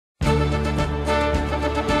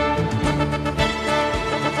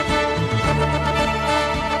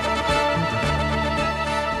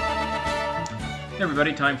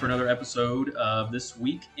everybody. Time for another episode of This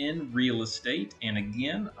Week in Real Estate. And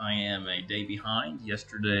again, I am a day behind.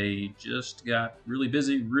 Yesterday just got really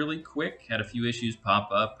busy really quick. Had a few issues pop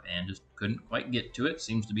up and just couldn't quite get to it.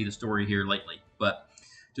 Seems to be the story here lately. But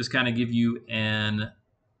just kind of give you an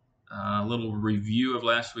little review of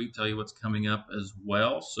last week, tell you what's coming up as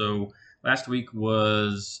well. So last week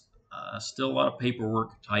was still a lot of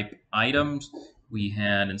paperwork type items. We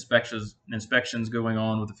had inspections going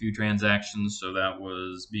on with a few transactions, so that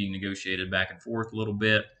was being negotiated back and forth a little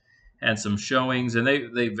bit. Had some showings, and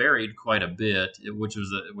they varied quite a bit, which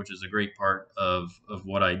is a great part of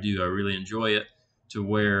what I do. I really enjoy it, to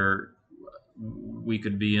where we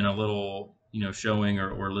could be in a little showing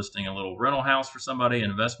or listing a little rental house for somebody,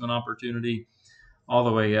 an investment opportunity, all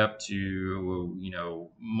the way up to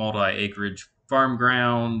multi-acreage farm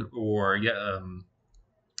ground, or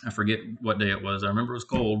I forget what day it was. I remember it was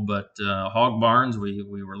cold, but hog barns.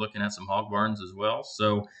 We were looking at some hog barns as well.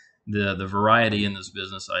 So the variety in this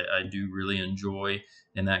business I do really enjoy,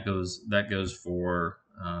 and that goes for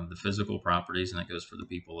the physical properties, and that goes for the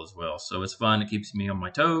people as well. So it's fun. It keeps me on my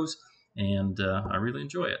toes, and I really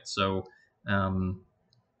enjoy it. So I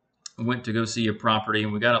went to go see a property,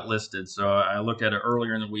 and we got it listed. So I looked at it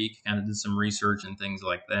earlier in the week, kind of did some research and things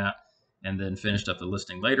like that, and then finished up the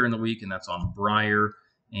listing later in the week, and that's on Briar.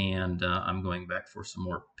 And I'm going back for some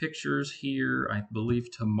more pictures here. I believe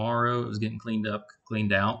tomorrow it was getting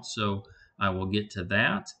cleaned out. So I will get to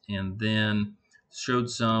that. And then showed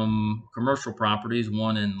some commercial properties,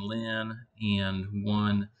 one in Lynn and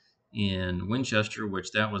one in Winchester,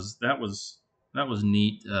 which that was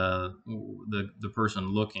neat. The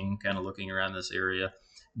person kind of looking around this area,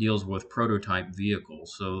 deals with prototype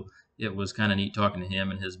vehicles. So it was kind of neat talking to him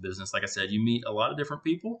and his business. Like I said, you meet a lot of different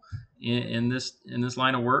people in this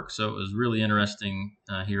line of work. So it was really interesting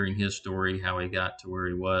hearing his story, how he got to where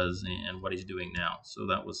he was, and what he's doing now. So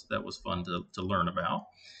that was fun to learn about.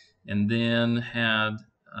 And then had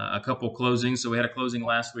a couple closings. So we had a closing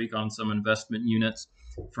last week on some investment units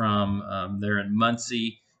from there in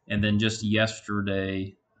Muncie, and then just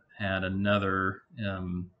yesterday had another.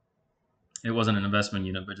 It wasn't an investment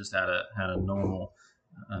unit, but just had a normal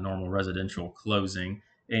residential closing.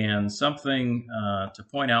 And something to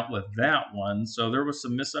point out with that one, so there was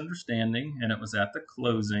some misunderstanding, and it was at the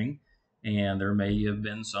closing, and there may have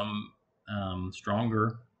been some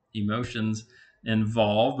stronger emotions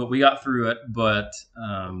involved, but we got through it. But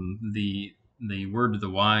the word to the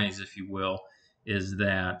wise, if you will, is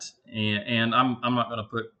that, and I'm not going to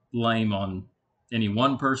put blame on any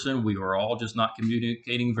one person. We were all just not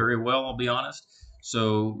communicating very well, I'll be honest.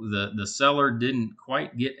 So the seller didn't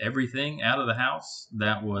quite get everything out of the house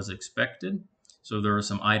that was expected. So there were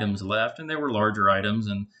some items left, and they were larger items,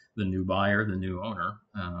 and the new buyer, the new owner,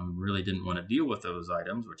 really didn't want to deal with those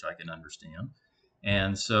items, which I can understand.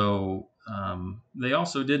 And so they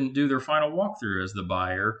also didn't do their final walkthrough as the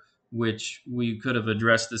buyer, which we could have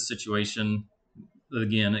addressed this situation.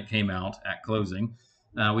 Again, it came out at closing.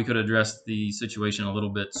 We could address the situation a little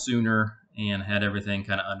bit sooner and had everything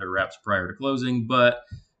kind of under wraps prior to closing, but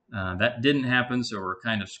that didn't happen. So we're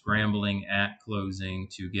kind of scrambling at closing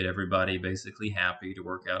to get everybody basically happy, to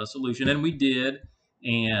work out a solution, and we did.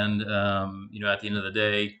 And at the end of the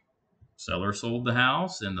day, seller sold the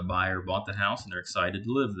house and the buyer bought the house, and they're excited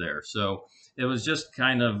to live there. So it was just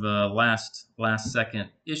kind of a last second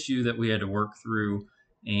issue that we had to work through,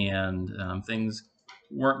 and things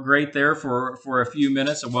weren't great there for a few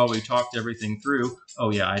minutes. And while we talked everything through,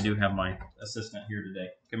 oh yeah, I do have my assistant here today.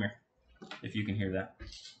 Come here, if you can hear that.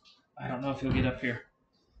 I don't know if he'll get up here.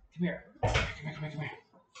 Come here. Come here.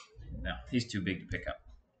 No, he's too big to pick up.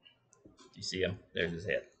 You see him? There's his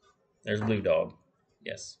head. There's Blue Dog.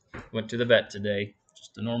 Yes. Went to the vet today.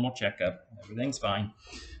 Just a normal checkup. Everything's fine.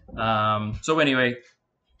 So anyway,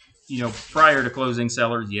 prior to closing,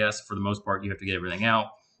 sellers, yes, for the most part, you have to get everything out.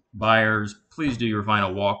 Buyers, please do your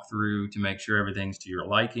final walkthrough to make sure everything's to your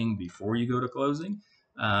liking before you go to closing.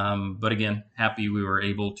 But again, happy we were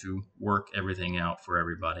able to work everything out for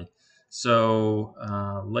everybody. So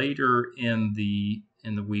later in the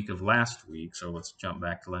week of last week, so let's jump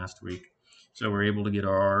back to last week. So we're able to get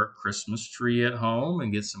our Christmas tree at home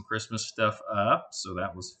and get some Christmas stuff up. So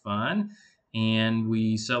that was fun. And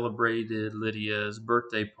we celebrated Lydia's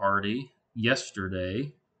birthday party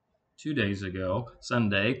yesterday, 2 days ago,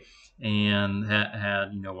 Sunday, and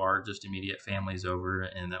had our just immediate families over,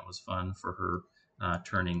 and that was fun for her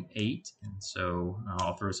turning 8. And so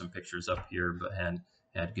I'll throw some pictures up here, but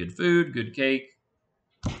had good food, good cake,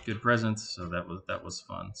 good presents. So that was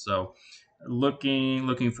fun. So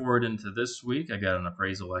looking forward into this week. I got an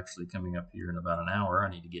appraisal actually coming up here in about an hour I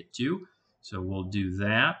need to get to. So we'll do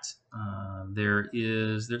that.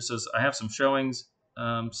 Says I have some showings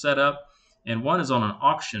set up, and one is on an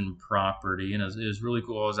auction property, and it was really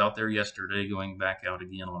cool. I was out there yesterday, going back out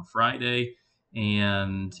again on Friday,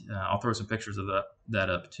 and I'll throw some pictures of that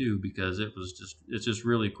up too, because it's just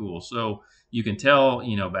really cool. So you can tell,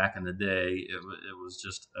 back in the day, it was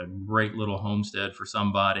just a great little homestead for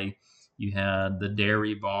somebody. You had the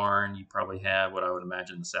dairy barn. You probably had what I would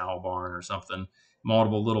imagine the sow barn or something,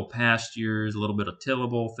 multiple little pastures, a little bit of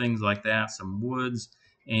tillable, things like that, some woods.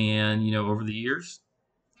 And, over the years,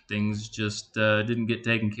 things just didn't get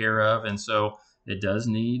taken care of. And so it does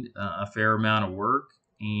need a fair amount of work.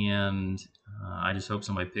 And I just hope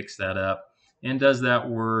somebody picks that up and does that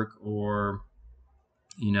work, or,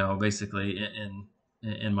 basically,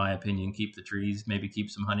 in my opinion, keep the trees, maybe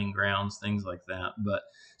keep some hunting grounds, things like that. But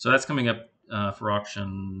so that's coming up for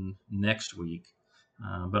auction next week.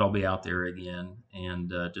 But I'll be out there again,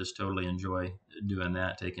 and just totally enjoy doing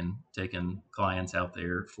that, taking clients out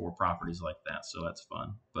there for properties like that. So that's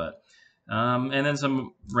fun. But and then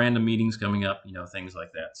some random meetings coming up, things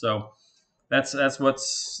like that. So that's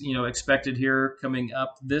what's expected here coming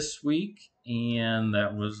up this week. And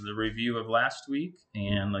that was the review of last week,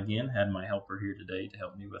 and again had my helper here today to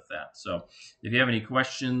help me with that. So if you have any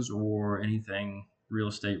questions or anything real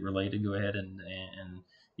estate related, go ahead and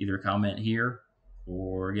either comment here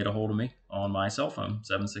or get a hold of me on my cell phone,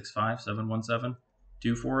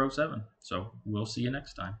 765-717-2407. So we'll see you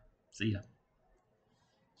next time. See ya.